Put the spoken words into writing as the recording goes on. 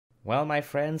Well, my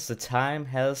friends, the time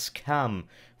has come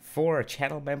for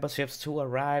channel memberships to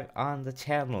arrive on the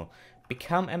channel.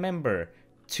 Become a member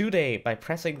today by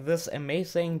pressing this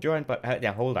amazing join button.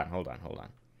 Yeah, hold on.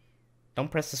 Don't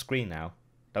press the screen now.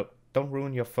 Don't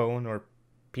ruin your phone or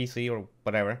PC or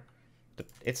whatever.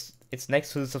 It's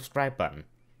next to the subscribe button.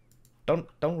 Don't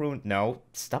ruin. No,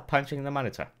 stop punching the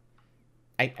monitor.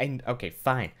 Okay,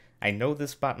 fine. I know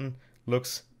this button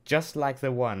looks just like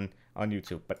the one on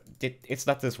YouTube, but it's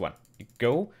not this one. You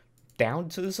go down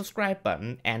to the subscribe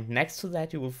button, and next to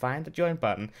that you will find the join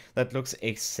button that looks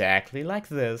exactly like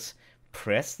this.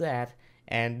 Press that,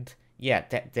 and yeah,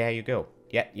 there you go.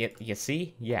 Yeah, you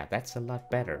see? Yeah, that's a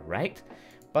lot better, right?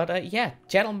 But yeah,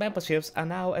 channel memberships are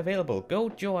now available. Go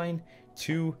join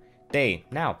today.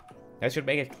 Now, I should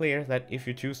make it clear that if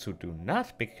you choose to do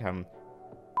not become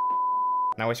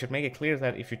I should make it clear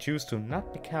that if you choose to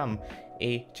not become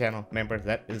a channel member,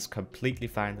 that is completely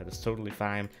fine, that is totally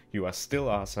fine. You are still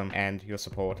awesome, and your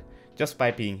support, just by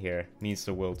being here, means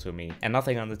the world to me. And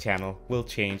nothing on the channel will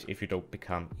change if you don't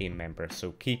become a member,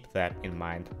 so keep that in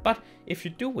mind. But if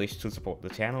you do wish to support the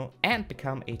channel and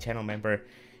become a channel member,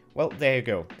 well, there you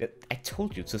go. I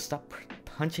told you to stop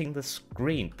punching the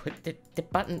screen. Put the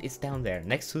button is down there,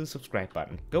 next to the subscribe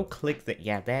button. Go click the,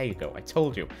 yeah, there you go, I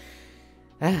told you.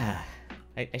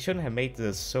 I shouldn't have made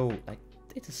this so, like,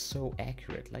 it is so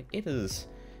accurate, like, it is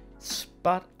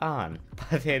spot on.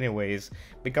 But anyways,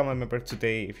 become a member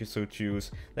today if you so choose.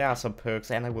 There are some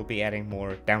perks, and I will be adding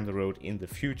more down the road in the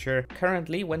future.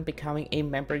 Currently, when becoming a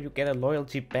member, you get a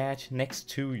loyalty badge next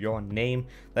to your name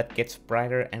that gets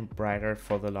brighter and brighter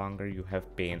for the longer you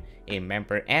have been a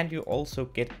member, and you also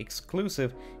get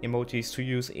exclusive emojis to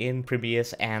use in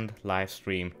premieres and live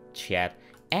stream chat.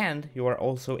 And you are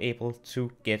also able to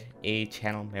get a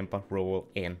channel member role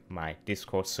in my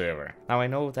Discord server. Now, I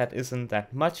know that isn't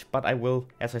that much, but I will,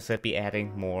 as I said, be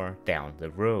adding more down the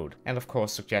road. And of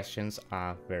course, suggestions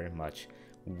are very much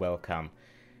welcome.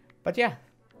 But yeah,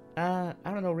 I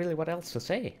don't know really what else to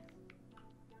say.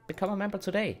 Become a member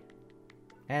today.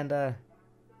 And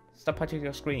stop punching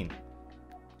your screen.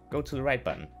 Go to the right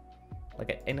button.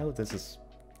 Like, I know this is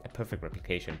a perfect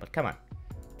replication, but come on.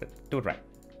 Do it right.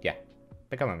 Yeah.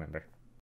 Become a member.